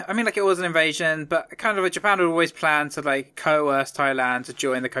it was an invasion, but kind of Japan had always planned to coerce Thailand to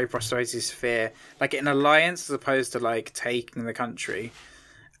join the co-prosperity sphere, in an alliance as opposed to taking the country.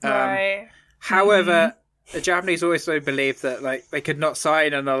 Right. However, the Japanese also believed that they could not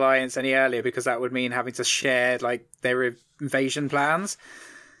sign an alliance any earlier because that would mean having to share their invasion plans.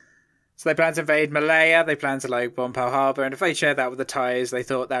 So they planned to invade Malaya, they planned to bomb Pearl Harbor, and if they shared that with the Thais, they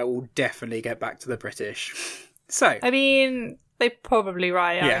thought that will definitely get back to the British. So, I mean, they're probably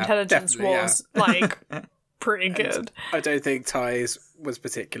right. Our intelligence was pretty good. I don't think Thais was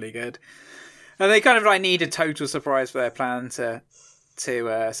particularly good, and they kind of needed total surprise for their plan to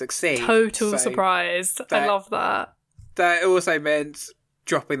succeed. Total surprise. I love that. That also meant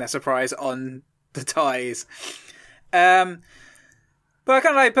dropping their surprise on the Thais. But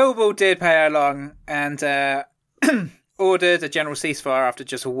kind of Peel Bull did play along and ordered a general ceasefire after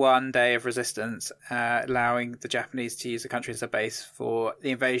just one day of resistance, allowing the Japanese to use the country as a base for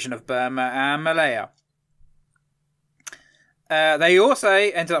the invasion of Burma and Malaya. They also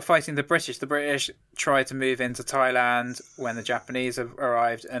ended up fighting the British. The British tried to move into Thailand when the Japanese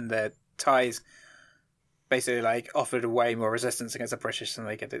arrived, and the Thais basically offered way more resistance against the British than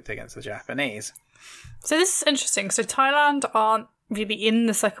they did against the Japanese. So this is interesting. So Thailand aren't really in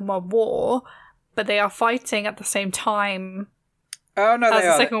the Second World War, but they are fighting at the same time as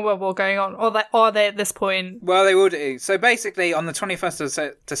the Second World War going on. Or are they at this point? Well, they will do. So basically, on the 21st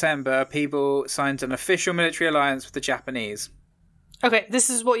of December, people signed an official military alliance with the Japanese. Okay, this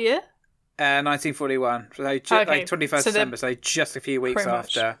is what year? 1941. So 21st December, so just a few weeks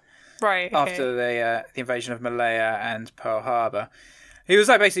after. Right. Okay. After the invasion of Malaya and Pearl Harbor. He was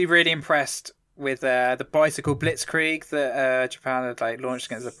basically really impressed with the bicycle blitzkrieg that Japan had like launched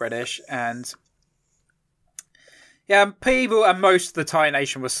against the British, and people and most of the Thai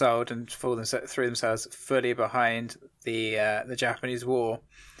nation was sold and threw themselves fully behind the Japanese war.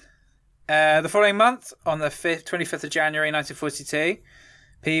 The following month, on the 25th of January 1942,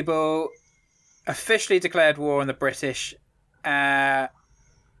 people officially declared war on the British and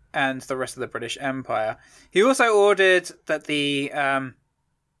the rest of the British Empire. He also ordered that the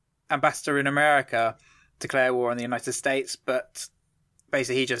ambassador in America declare war on the United States, but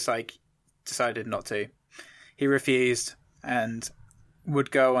basically he just like decided not to. He refused and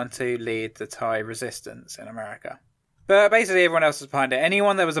would go on to lead the Thai resistance in America. But basically everyone else was behind it.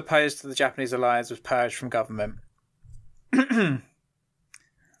 Anyone that was opposed to the Japanese alliance was purged from government.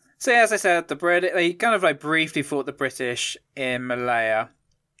 So as I said, they kind of like briefly fought the British in Malaya.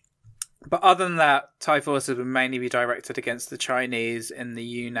 But other than that, Thai forces would mainly be directed against the Chinese in the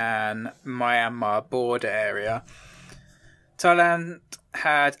Yunnan-Myanmar border area. Thailand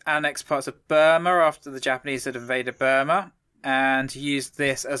had annexed parts of Burma after the Japanese had invaded Burma, and used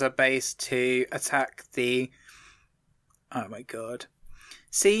this as a base to attack the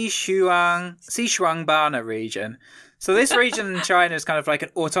Sichuan-Bana region. So this region in China is kind of like an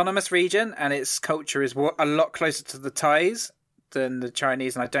autonomous region, and its culture is a lot closer to the Thais than the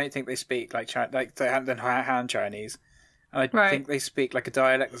Chinese, and I don't think they speak like than Han Chinese. And I think they speak like a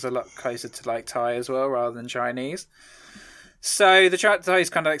dialect that's a lot closer to like Thai as well, rather than Chinese. So the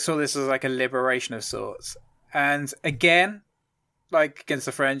Thais kind of like saw this as like a liberation of sorts. And again, like against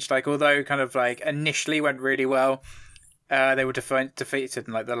the French, like although kind of like initially went really well, they were defeated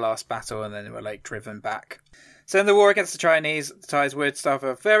in like the last battle, and then they were like driven back. So in the war against the Chinese, the Thais would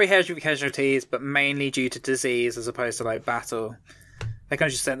suffer very heavy casualties, but mainly due to disease as opposed to like battle. They kind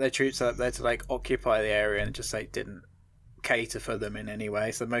of just sent their troops up there to like occupy the area and just like didn't cater for them in any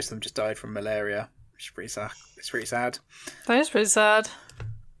way. So most of them just died from malaria, which is pretty sad. It's pretty sad. That is pretty sad.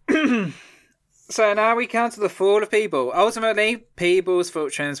 So now we come to the fall of Peeble. Ultimately, Peeble's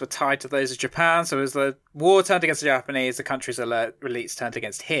fortunes were tied to those of Japan. So as the war turned against the Japanese, the country's elites turned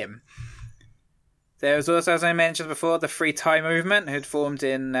against him. There was also, as I mentioned before, the Free Thai movement, who had formed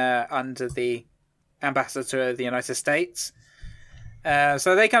in under the ambassador of the United States.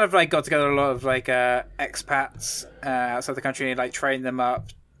 So they kind of like got together a lot of like expats outside the country and like trained them up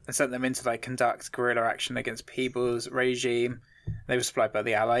and sent them in to like conduct guerrilla action against Peeble's regime. They were supplied by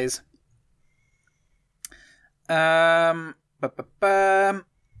the Allies. So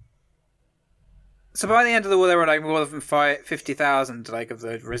by the end of the war, there were like more than 50,000 like of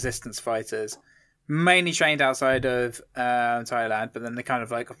the resistance fighters, mainly trained outside of Thailand, but then the kind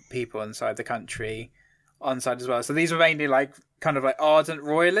of like people inside the country on side as well. So these were mainly like kind of like ardent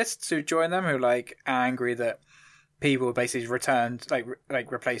royalists who joined them, who were like angry that people basically returned, like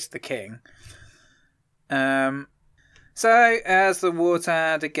replaced the king. So as the war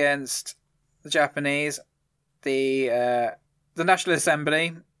turned against the Japanese, the National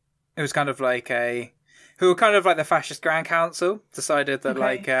Assembly, it was kind of like who were kind of like the fascist Grand Council, decided that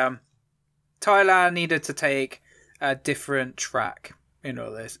like Thailand needed to take a different track in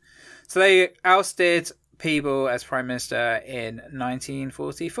all this. So they ousted Peeble as Prime Minister in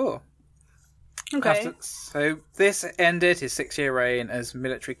 1944. Okay. So this ended his 6-year reign as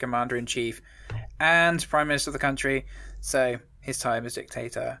military commander-in-chief and Prime Minister of the country. So his time as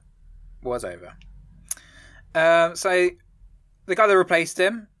dictator was over. So the guy that replaced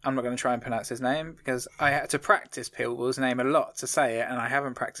him, I'm not going to try and pronounce his name because I had to practice Peeble's name a lot to say it, and I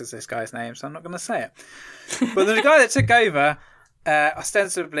haven't practiced this guy's name, so I'm not going to say it. But the guy that took over,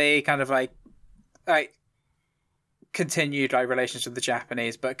 ostensibly kind of like continued like relations with the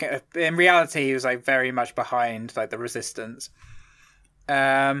Japanese, but in reality he was like very much behind like the resistance.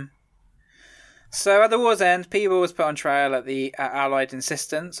 So at the war's end, Peeble was put on trial at the Allied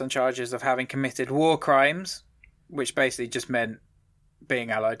insistence on charges of having committed war crimes, which basically just meant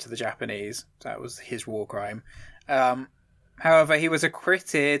being allied to the Japanese. That was his war crime. However, he was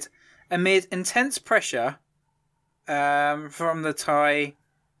acquitted amid intense pressure from the Thai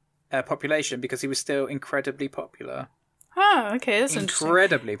population because he was still incredibly popular. Oh, okay, that's interesting.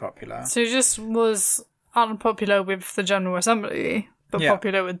 Incredibly popular. So he just was unpopular with the General Assembly, but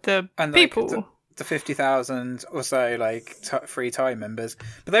popular with the people. Like, the 50,000 or so like free Thai members,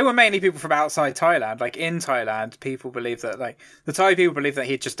 but they were mainly people from outside Thailand. Like in Thailand, people believe that like the Thai people believe that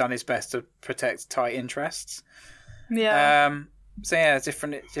he'd just done his best to protect Thai interests. Yeah. So yeah,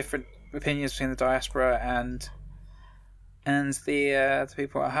 different opinions between the diaspora and the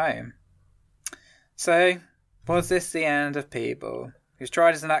people at home. So was this the end of Peeble? He was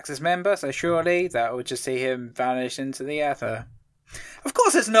tried as an Axis member, so surely that would just see him vanish into the ether. Of course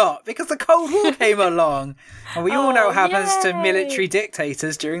course it's not, because the Cold War came along. And we all know what happens to yay. military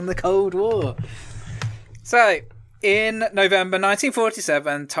dictators during the Cold War. So, in November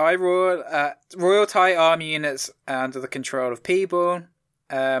 1947, Royal Thai Army units under the control of Peeble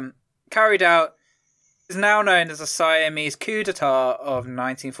carried out is now known as the Siamese coup d'etat of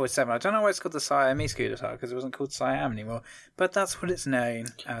 1947. I don't know why it's called the Siamese coup d'etat, because it wasn't called Siam anymore, but that's what it's known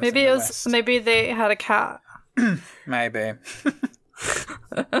as. Maybe it was. Maybe they had a cat. Maybe.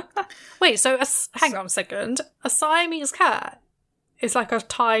 Wait, so hang on a second. A Siamese cat is like a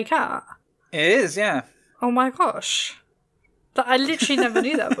Thai cat? It is, yeah. Oh my gosh. I literally never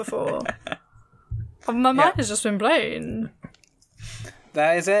knew that before. My mind has just been blown.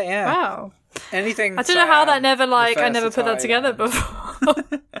 That is it, yeah. Wow. Anything. I don't know how that never, I never put that together before.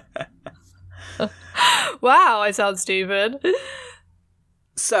 Wow, I sound stupid.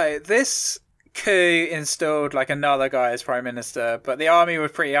 So, this coup installed another guy as prime minister, but the army were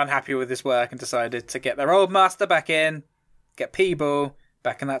pretty unhappy with his work and decided to get their old master back in, get Peeble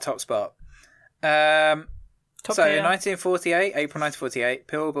back in that top spot. In 1948, April 1948,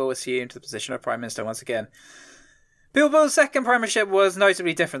 Peeble assumed the position of prime minister once again. Peeble's second premiership was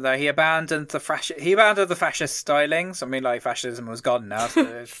notably different, though. He abandoned the fascist stylings. I mean, fascism was gone now.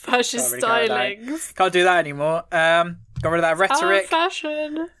 So fascist stylings. Can't do that anymore. Got rid of that rhetoric.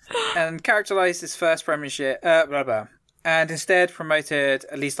 Fashion. And characterised his first premiership, and instead promoted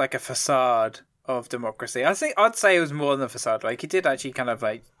at least a facade of democracy. I'd say it was more than a facade. He did actually kind of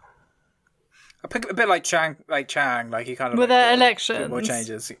a bit like Chang, he kind of with the elections, more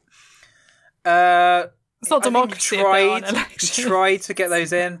changes. It's not democracy. He tried to get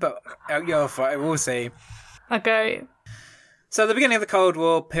those in, but we'll see. Okay. So at the beginning of the Cold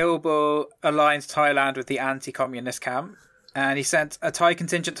War, Peeble aligned Thailand with the anti-communist camp, and he sent a Thai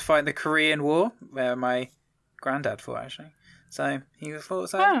contingent to fight in the Korean War, where my granddad fought, actually. So he fought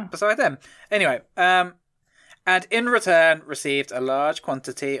beside them. Anyway, and in return received a large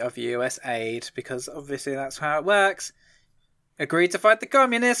quantity of US aid, because obviously that's how it works. Agreed to fight the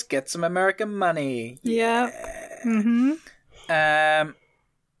communists, get some American money. Yeah. Mm-hmm.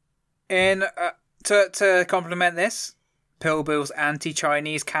 To complement this, Peeble's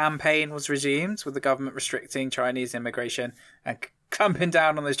anti-Chinese campaign was resumed, with the government restricting Chinese immigration and clamping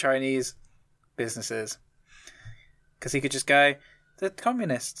down on those Chinese businesses. Because he could just go, the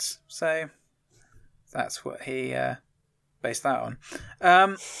communists. So that's what he based that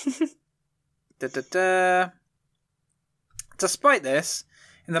on. Despite this,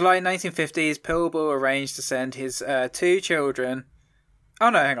 in the late 1950s, Peeble arranged to send his two children...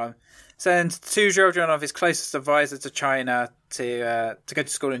 Send two children of his closest advisor to China to go to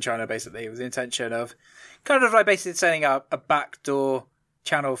school in China, basically, with the intention of basically setting up a backdoor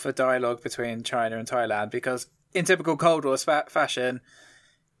channel for dialogue between China and Thailand, because in typical Cold War fashion,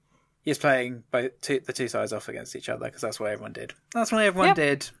 he's playing the two sides off against each other, because that's what everyone did. That's what everyone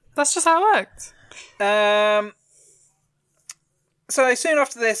did. That's just how it worked. So soon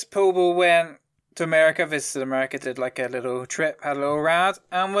after this, Peeble went to America, visited America, did a little trip, had a little round,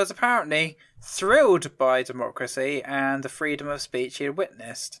 and was apparently thrilled by democracy and the freedom of speech he had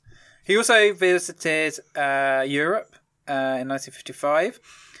witnessed. He also visited Europe in 1955,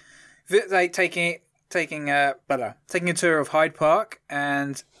 taking a tour of Hyde Park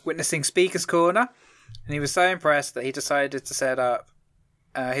and witnessing Speaker's Corner, and he was so impressed that he decided to set up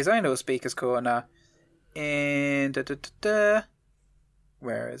his own little Speaker's Corner in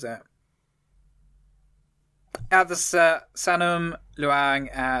where is it? At the Sanam Luang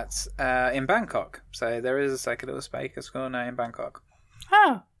in Bangkok. So there is a little Speaker's Corner in Bangkok.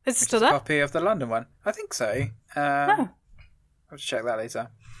 Oh, is it still there? A copy of the London one. I think so. I'll have to check that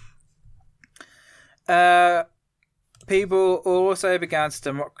later. Peeble also began to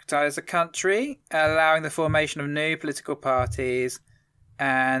democratise the country, allowing the formation of new political parties,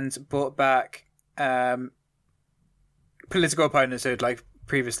 and brought back political opponents who had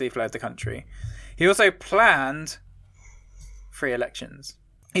previously fled the country. He also planned free elections.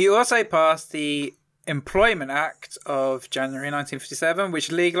 He also passed the Employment Act of January 1957,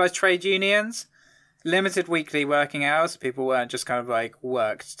 which legalised trade unions, limited weekly working hours, so people weren't just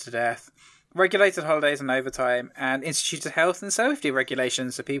worked to death, regulated holidays and overtime, and instituted health and safety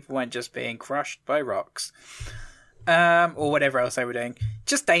regulations, so people weren't just being crushed by rocks. Or whatever else they were doing.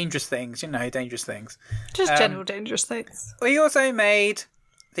 Just dangerous things, dangerous things. Just general dangerous things. He also made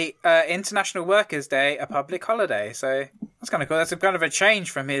the International Workers' Day a public holiday, so that's kind of cool. That's kind of a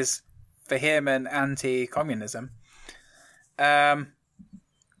change from his vehement anti-communism. Yeah.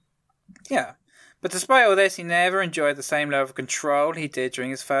 But despite all this, he never enjoyed the same level of control he did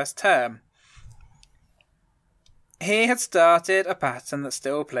during his first term. He had started a pattern that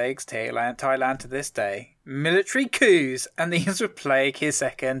still plagues Thailand to this day. Military coups, and these would plague his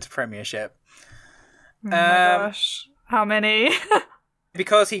second premiership. Oh my gosh. How many?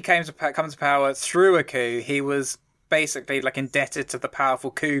 Because he come to power through a coup, he was basically like indebted to the powerful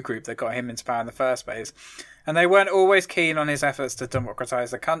coup group that got him into power in the first place. And they weren't always keen on his efforts to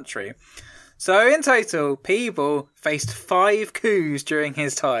democratise the country. So in total, Peeble faced 5 coups during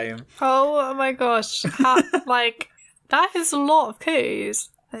his time. Oh my gosh. Like, that is a lot of coups.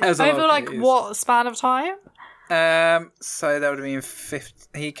 Over like coups. what span of time? So that would have been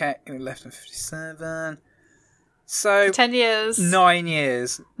 50. He left in 57. So 10 years. 9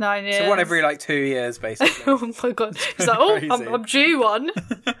 years. 9 years. So one every like 2 years, basically. Oh my god. He's like, oh, I'm due one.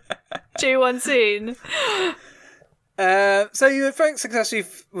 Due one soon. So you were successfully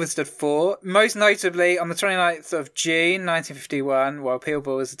withstood 4. Most notably, on the 29th of June 1951, while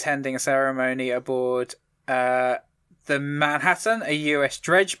Peeble was attending a ceremony aboard the Manhattan, a US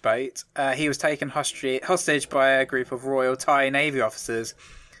dredge boat, he was taken hostage by a group of Royal Thai Navy officers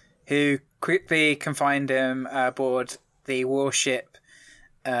who quickly confined him aboard the warship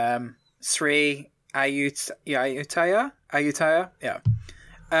Sri Ayutthaya.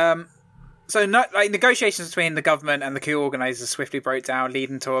 So negotiations between the government and the coup organisers swiftly broke down,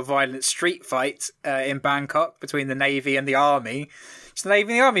 leading to a violent street fight in Bangkok between the Navy and the Army. Just the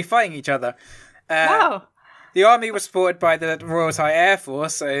Navy and the Army fighting each other. Wow. The Army was supported by the Royal Thai Air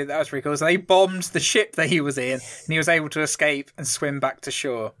Force, so that was pretty cool. So they bombed the ship that he was in, and he was able to escape and swim back to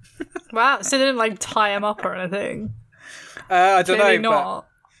shore. Wow, so they didn't like tie him up or anything? I don't Clearly know. not. But,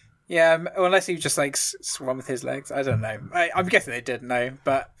 yeah, unless he just like swam with his legs. I don't know. I'm guessing they didn't know,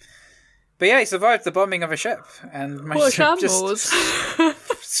 but yeah, he survived the bombing of a ship and managed to just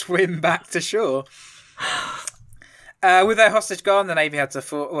swim back to shore. With their hostage gone, the Navy had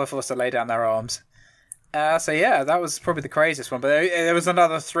were forced to lay down their arms. So yeah, that was probably the craziest one, but there was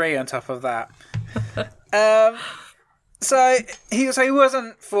another 3 on top of that. So he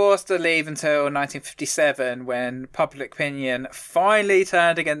wasn't forced to leave until 1957, when public opinion finally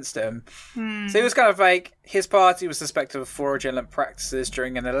turned against him. So he was kind of like, his party was suspected of fraudulent practices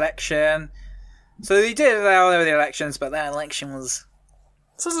during an election. So he did allow the elections, but that election was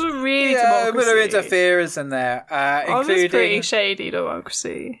So it's a really a bit of democracy. interference in there, It's including pretty shady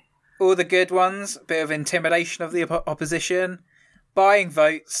democracy. all the good ones, a bit of intimidation of the opposition, buying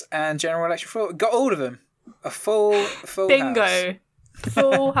votes, and general election fraud. Got all of them. A full Bingo. house.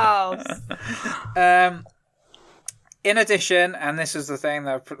 Full house. In addition, and this was the thing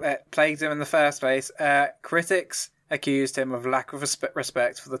that plagued him in the first place, critics accused him of lack of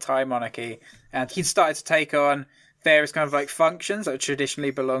respect for the Thai monarchy, and he'd started to take on various kind of like functions that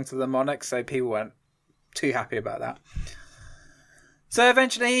traditionally belonged to the monarch, so people weren't too happy about that. So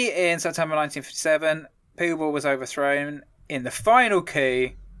eventually, in September 1957, Peeble was overthrown in the final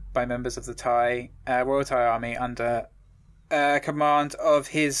coup by members of the Royal Thai Army under command of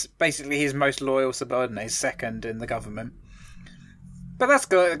his most loyal subordinate, his second in the government. But that's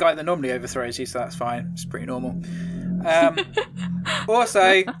the guy that normally overthrows you, so that's fine. It's pretty normal.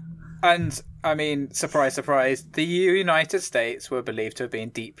 Also, and I mean, surprise, surprise, the United States were believed to have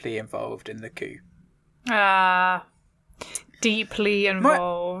been deeply involved in the coup. Deeply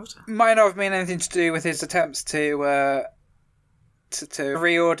involved. Might not have been anything to do with his attempts to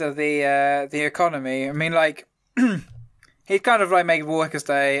reorder the economy. I mean, like, he'd kind of like made Workers'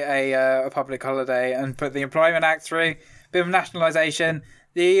 Day a public holiday and put the Employment Act through, bit of nationalisation.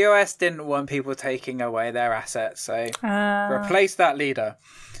 The US didn't want people taking away their assets, so replace that leader.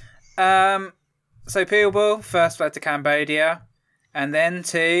 So Peeble first fled to Cambodia, and then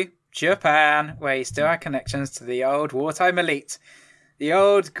to Japan, where he still had connections to the old wartime elite. The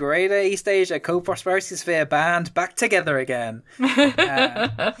old Greater East Asia Co-Prosperity Sphere band back together again. On the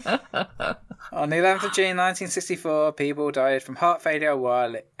 11th of June 1964, Peeble died from heart failure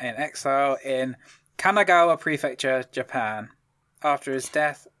while in exile in Kanagawa Prefecture, Japan. After his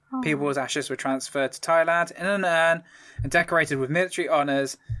death, Peeble's ashes were transferred to Thailand in an urn and decorated with military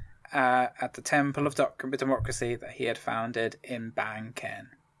honours at the Temple of Democracy that he had founded in Bangkok.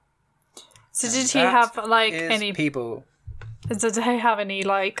 So did he have like any Peeble? Did he have any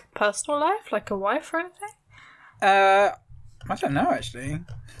like personal life, like a wife or anything? I don't know actually.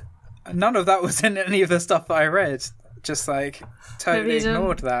 None of that was in any of the stuff that I read. Just like totally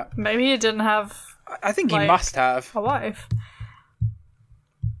ignored that. Maybe he didn't have. I think he must have a wife.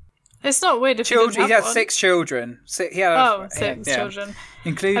 It's not weird if children. He had one. 6 children. Six children,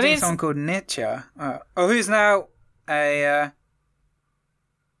 including someone called Nietzsche, who's now a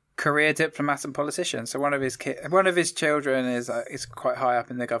career diplomat and politician. So one of his children is quite high up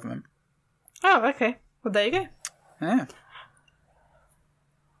in the government. Oh, okay. Well, there you go. Yeah.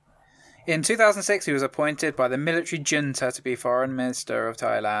 In 2006, he was appointed by the military junta to be Foreign Minister of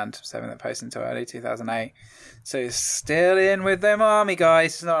Thailand, serving that post until early 2008. So he's still in with them army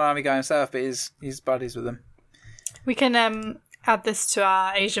guys. He's not an army guy himself, but he's buddies with them. We can add this to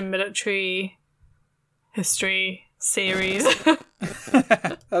our Asian military history series.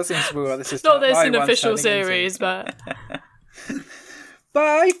 That seems to be what this is. Not that it's an official series, but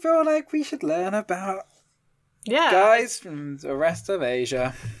I feel like we should learn about guys from the rest of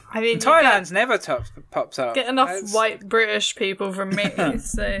Asia. I mean, Thailand's never pops up. Get enough white British people from me,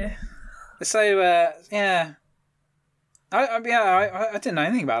 so yeah. I didn't know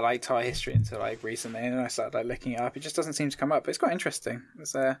anything about like Thai history until like recently, and I started like looking it up. It just doesn't seem to come up, but it's quite interesting.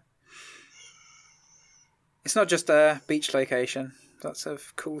 It's not just a beach location. Lots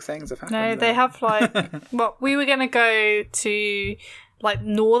of cool things have happened. No, they have like. Well, we were gonna go to like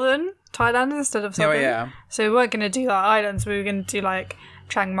northern Thailand instead of southern. Oh yeah. So we weren't gonna do like islands. We were gonna do like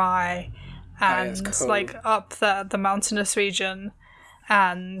Chiang Mai and cool. like up the mountainous region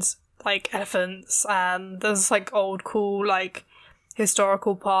and like elephants, and there's like old cool like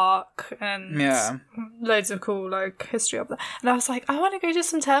historical park and loads of cool like history up there. And I was like, I want to go to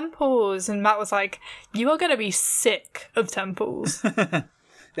some temples, and Matt was like, you are going to be sick of temples.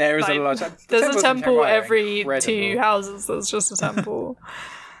 There is like, a lot. There's a temple every 2 houses. There's just a temple.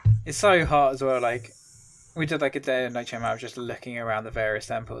 It's so hot as well. Like we did like a day in Chiang Mai. I was just looking around the various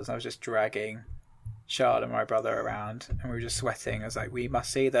temples, and I was just dragging Charlotte and my brother around, and we were just sweating. I was like, we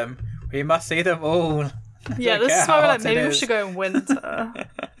must see them. We must see them all. Yeah, this is why we're like, maybe we should go in winter.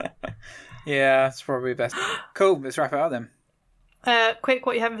 Yeah, it's probably best. Cool, let's wrap it up then. Quick,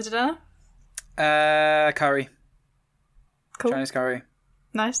 what are you having for dinner? Curry. Cool. Chinese curry.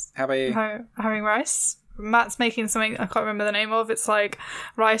 Nice. How about you? Having rice. Matt's making something I can't remember the name of. It's like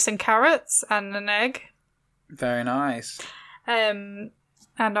rice and carrots and an egg. Very nice. And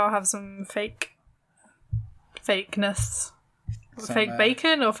I'll have some fakeness. Fake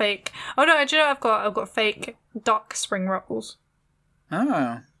bacon or fake... Oh no, do you know I've got fake duck spring rolls.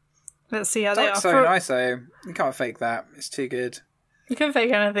 Oh. Let's see how they are. Duck's so nice though. You can't fake that. It's too good. You can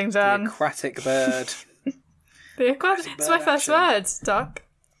fake anything, Dan. The aquatic bird. It's my first words, duck.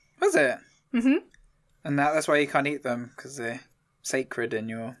 Was it? Mm-hmm. And that's why you can't eat them, because they're sacred in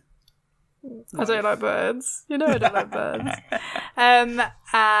your... I don't like birds. You know I don't like birds.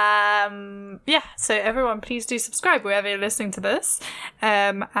 Yeah, so everyone please do subscribe wherever you're listening to this.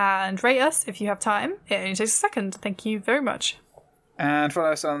 And rate us if you have time. It only takes a second. Thank you very much. And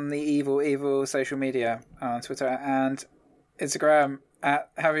follow us on the evil social media on Twitter and Instagram at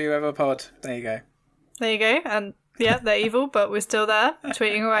Have You Ever Pod. There you go. There you go. And yeah, they're evil, but we're still there,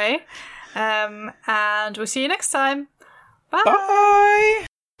 tweeting away. And we'll see you next time. Bye.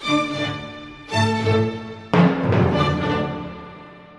 Bye.